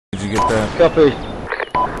Did you get that? Copy.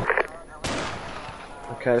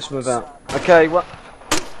 Okay, let's move out. Okay, what?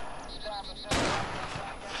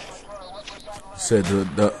 Said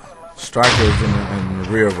the striker is in the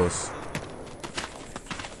rear of us.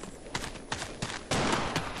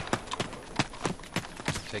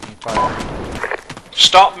 Taking fire.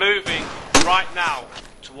 Stop moving right now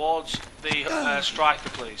towards the striker,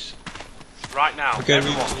 please. Right now, okay,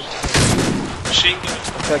 everyone. Machine gun.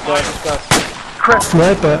 Okay, guys, let's go. Crap.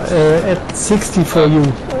 Sniper at 60 for you,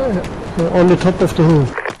 on the top of the hill.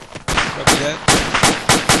 Copy that.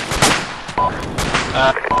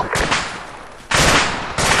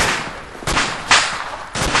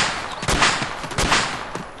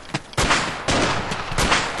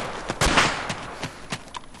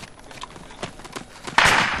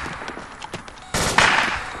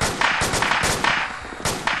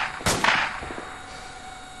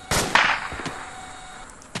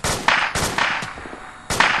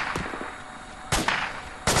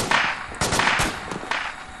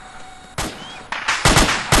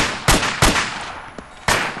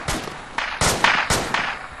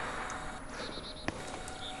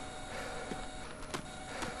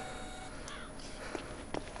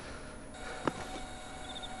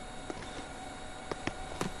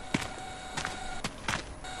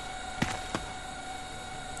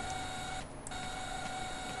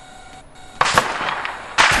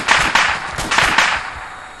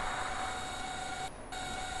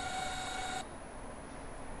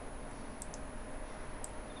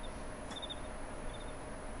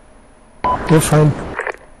 You're fine.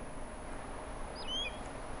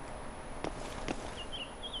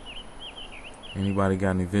 Anybody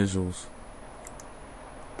got any visuals?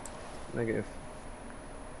 Negative.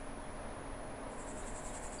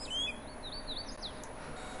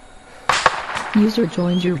 User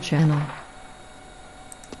joined your channel.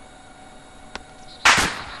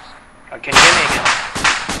 Can you hear me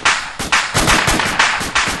again?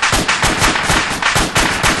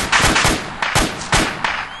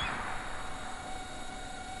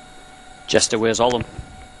 Jester, where's Olam?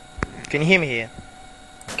 Can you hear me here?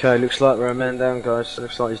 Okay, looks like we're a man down, guys.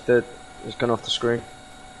 Looks like he's dead. He's gone off the screen.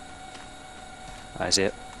 That's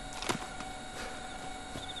it.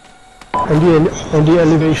 On the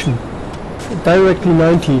elevation. Directly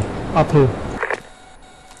 90, uphill.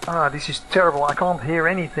 Ah, this is terrible. I can't hear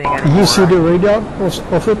anything Do anymore. you see the radar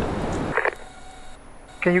of it?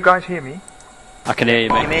 Can you guys hear me? I can hear you,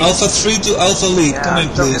 mate. Alpha 3 to Alpha Lead, come in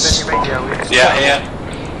don't have please. any radio. It's Yeah.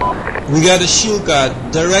 We got a shield guard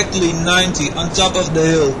directly 90 on top of the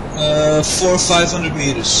hill, 400-500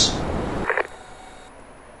 meters.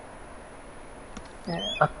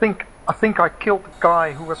 I think I killed the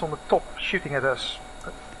guy who was on the top shooting at us.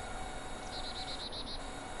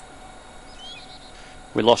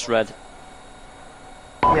 We lost Red.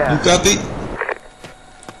 Yeah. You copy?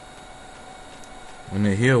 On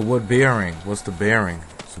the hill, what bearing? What's the bearing?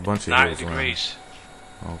 It's a bunch of 90 hills around. degrees.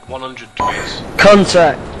 Okay. 100 degrees.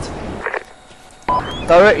 Contact!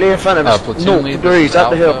 Directly in front of us. Platoon 0 lead, degrees, up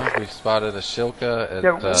the hill. We've spotted a Shilka at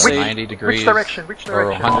Yeah, which 90 degrees. Which direction? Which Or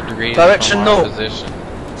direction? 100 degrees Direction from our north. position.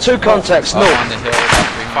 2 contacts, Up north. on the hill, about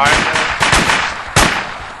 300. Fire.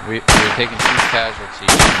 We're taking 2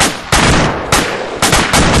 casualties.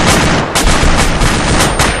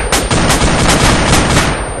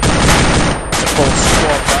 Full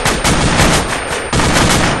squad back.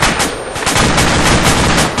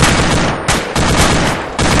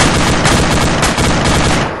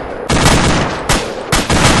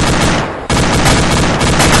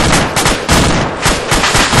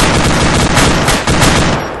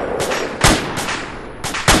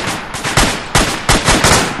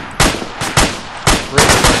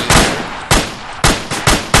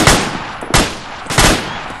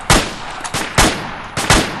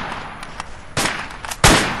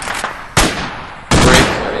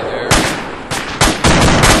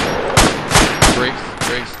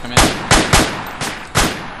 Briggs, come in.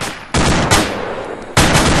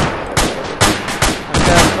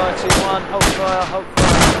 Okay, 91, hold fire, hold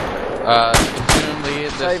fire. Platoon lead,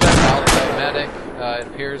 this Save is it. Alpha Medic. It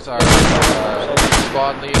appears our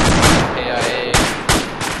squad lead, KIA.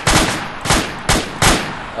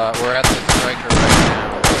 We're at the striker right now.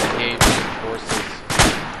 Engaging forces.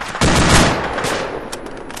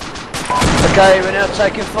 Okay, we're now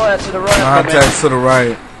taking fire to the right. Contacts to the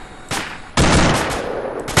right.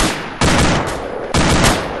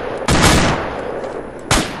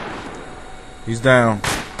 He's down.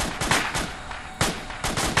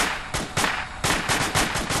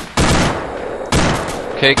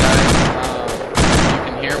 Okay, guys, you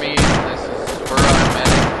can hear me. This is Feruz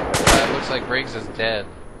Abad. It looks like Briggs is dead.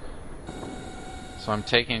 So Alpha, I'm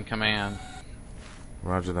taking command.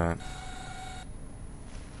 Roger that.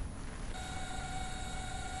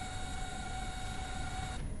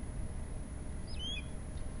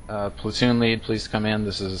 Platoon lead, please come in.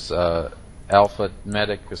 This is Alpha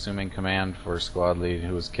medic assuming command for squad lead,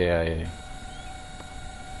 who is KIA.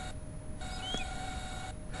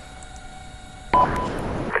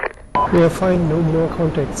 We are fine, no more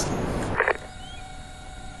contacts.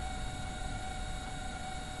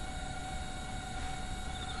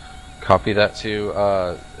 Copy that to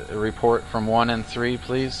a report from 1 and 3,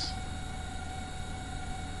 please.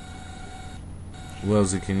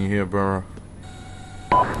 Wellesley, can you hear Burrow?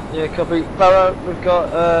 Yeah, copy. Barrow, we've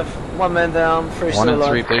got one man down, 3 1 still and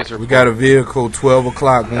 3, alive. please. We got a vehicle, 12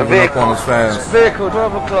 o'clock, moving up on us fast. Vehicle,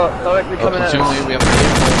 12 o'clock, directly coming at Platoon us. lead, we have a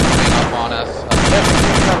vehicle moving up on us.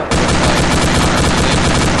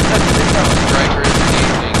 Striker is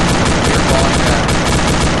engaging. We are falling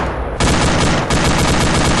back.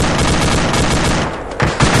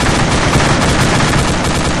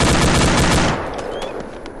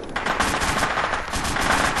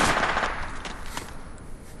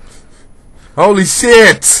 Holy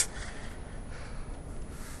shit!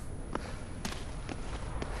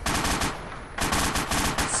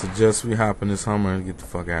 Suggest we hop in this Hummer and get the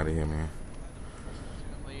fuck out of here, man.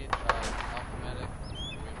 Lead, Alpha medic,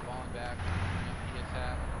 we've fallen back from the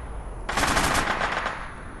attack.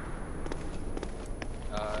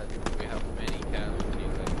 We have many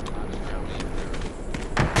casualties. I'm not sure how many.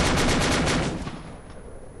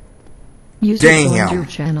 User joined Damn. your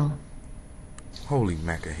channel. Holy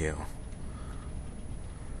macca hell.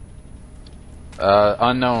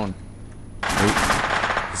 Unknown.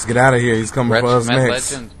 Let's get out of here. He's coming for us Med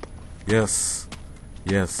next. Legend. Yes.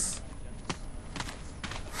 Yes.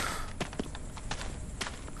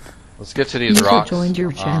 Let's get to these User rocks. joined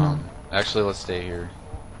your channel. Actually, let's stay here.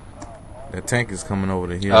 That tank is coming over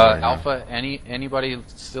to here. Right now. Alpha, anybody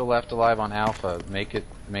still left alive on Alpha?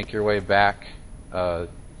 Make your way back,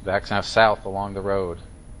 back south along the road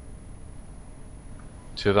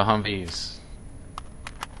to the Humvees.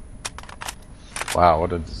 Wow,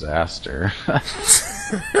 what a disaster!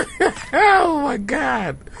 Oh my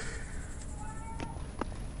god!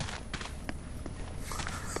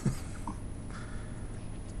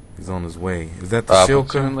 He's on his way. Is that the Platoon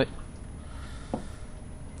Shilka? li-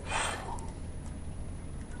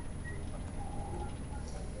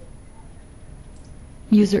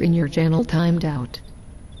 User in your channel timed out.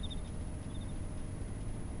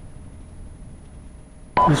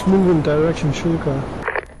 He's moving direction Shulka.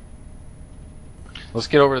 Let's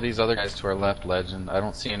get over to these other guys to our left, Legend. I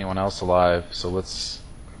don't see anyone else alive, so let's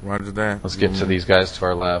Roger that. get to these guys to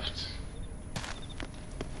our left.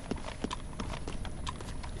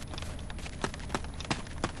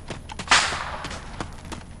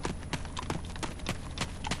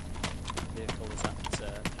 Vehicle is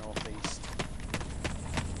at northeast.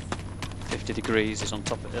 50 degrees, is on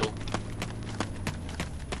top of the hill.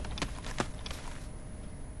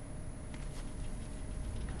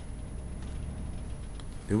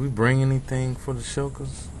 Did we bring anything for the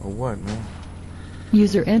Shilkas? Or what, man?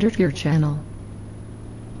 User entered your channel.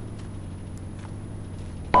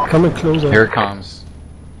 Coming closer. Here it comes.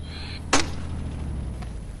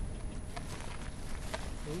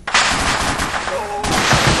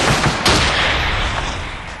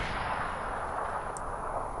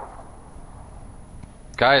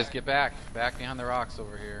 Guys, get back! Back behind the rocks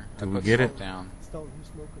over here. Did I we put get smoke it? down.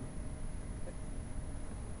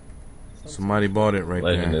 Somebody bought it right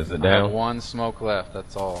Legend, there. is it I have down? one smoke left.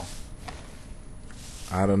 That's all.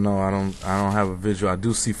 I don't know. I don't have a visual. I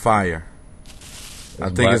do see fire. I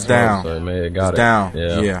think black it's down. smoke, so it may have got It's it. down.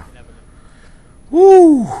 Yeah. Yeah.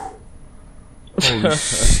 Woo! Holy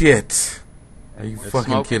shit! Are you It's fucking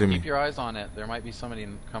smoking. kidding me? Keep your eyes on it. There might be somebody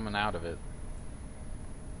coming out of it.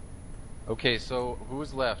 Okay, so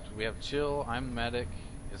who's left? We have Chill. I'm medic.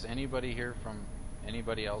 Is anybody here from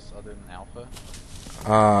anybody else other than Alpha?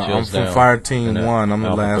 I'm Chill's from down. Fire Team And 1. I'm the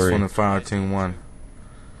Alpha last 3. one in Fire Team 1.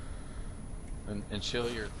 And Chill,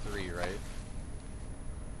 you're 3, right?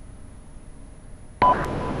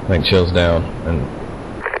 I think Chill's down. And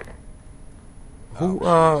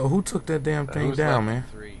Who took that damn thing Who's down, man? left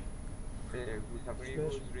at 3?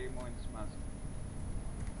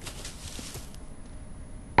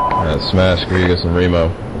 Smash, Grigas, and Remo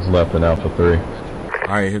is left in Alpha 3.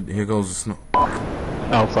 Alright, here goes the snow.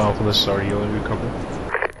 Alpha, this is our yellow recovery.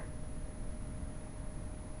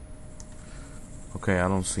 Okay, I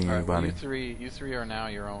don't see Alright, well, anybody. you three are now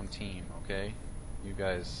your own team, okay? You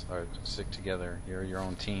guys are stick together. You're your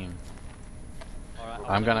own team. Alright,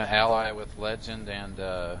 I'm gonna ally with Legend and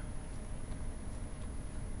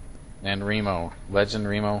and Remo. Legend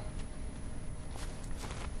Remo.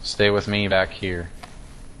 Stay with me back here.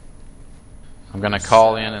 I'm gonna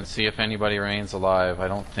call in and see if anybody remains alive. I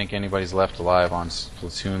don't think anybody's left alive on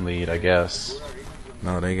platoon lead, I guess.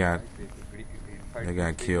 No, they got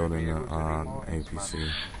killed in the APC.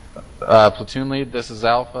 Platoon lead, this is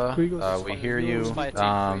Alpha. We hear you.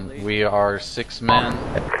 We are 6 men.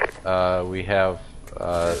 We have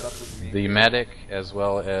the medic as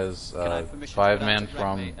well as 5 men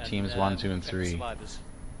from teams 1, 2, and 3.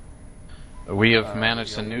 We have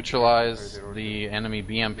managed to neutralize the enemy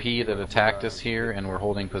BMP that attacked us here, and we're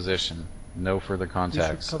holding position. No further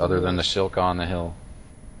contacts other than the Shilka on the hill.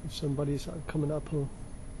 If somebody's coming up here.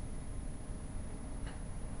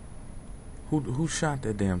 Who shot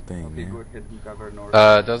that damn thing, man?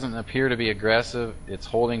 It doesn't appear to be aggressive. It's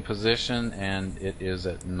holding position, and it is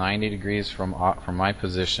at 90 degrees from my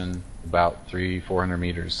position, about 300-400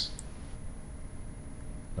 meters.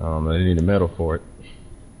 They need a medal for it.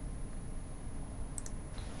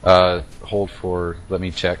 Hold for. Let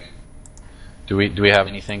me check. Do we have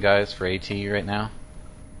anything, guys, for AT right now?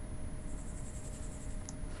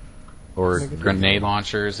 Or grenade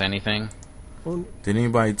launchers? Anything? Did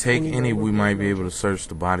anybody take any? We might be able to search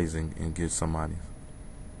the bodies and get somebody.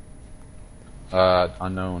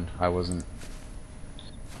 Unknown. I wasn't.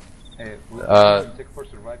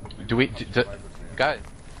 Do we? Guys.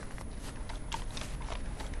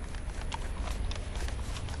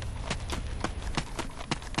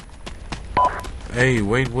 Hey,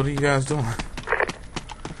 wait, what are you guys doing?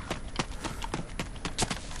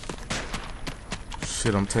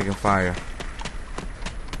 Shit, I'm taking fire.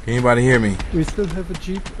 Can anybody hear me? We still have a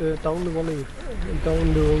jeep down the valley,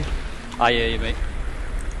 down the road. I hear you, mate.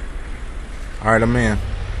 Alright, I'm in.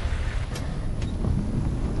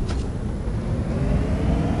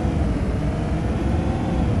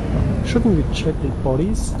 Shouldn't we check the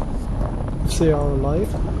bodies? If they are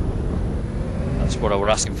alive? That's what I was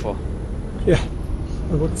asking for. Yeah,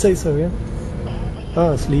 I would say so, yeah.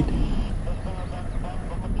 Ah, it's lead.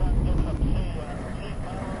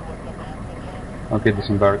 Okay,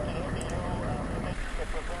 disembark.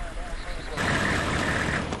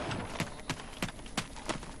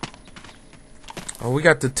 Oh, we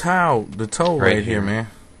got the tow right here, man.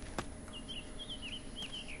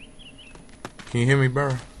 Can you hear me,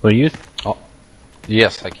 Burr? Well, you? Oh,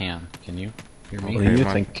 yes, I can. Can you hear me? What do you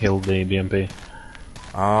think killed the BMP?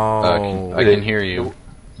 Oh, I can hear you.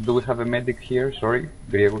 Do we have a medic here? Sorry,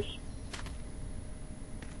 Griegos.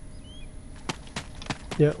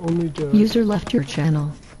 Yeah, only the... User left your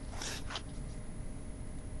channel.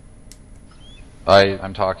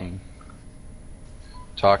 I'm talking.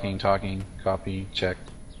 Talking. Copy. Check.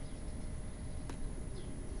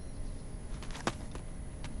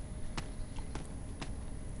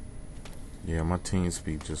 Yeah, my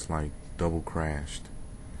TeamSpeak just like double crashed.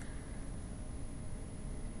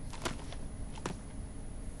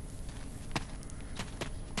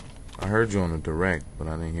 I heard you on the direct, but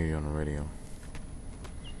I didn't hear you on the radio.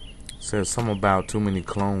 It says something about too many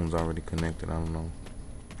clones already connected. I don't know.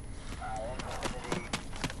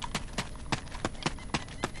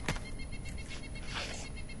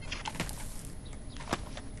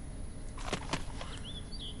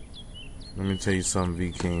 Let me tell you something,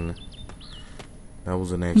 V King. That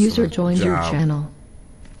was an excellent User joined job your channel.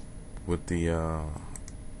 With the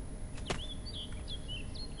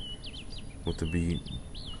beat.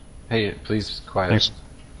 Hey, please quiet. Thanks.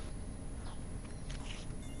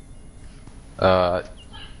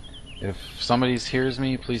 If somebody hears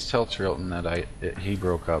me, please tell Trilton that he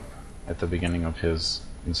broke up at the beginning of his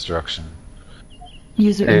instruction.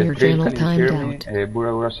 User in your channel can you timed hear out. me?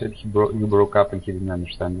 Buraura said you broke up and he didn't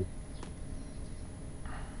understand you.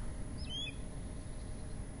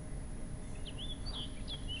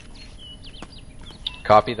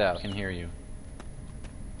 Copy that. I can hear you.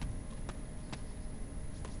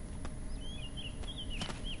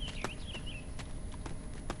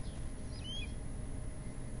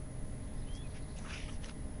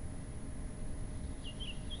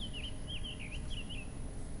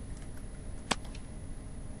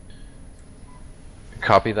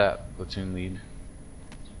 Copy that, platoon lead.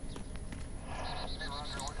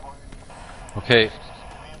 Okay.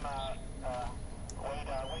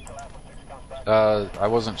 I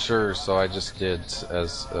wasn't sure, so I just did,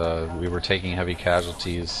 as we were taking heavy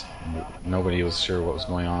casualties. Nobody was sure what was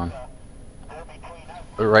going on.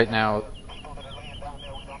 But right now,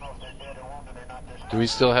 do we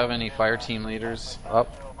still have any fire team leaders up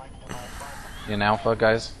in Alpha,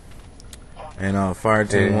 guys? And fire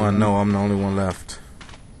team 1, no, I'm the only one left.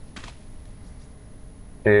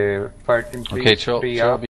 Fire team 3, Okay, Trill,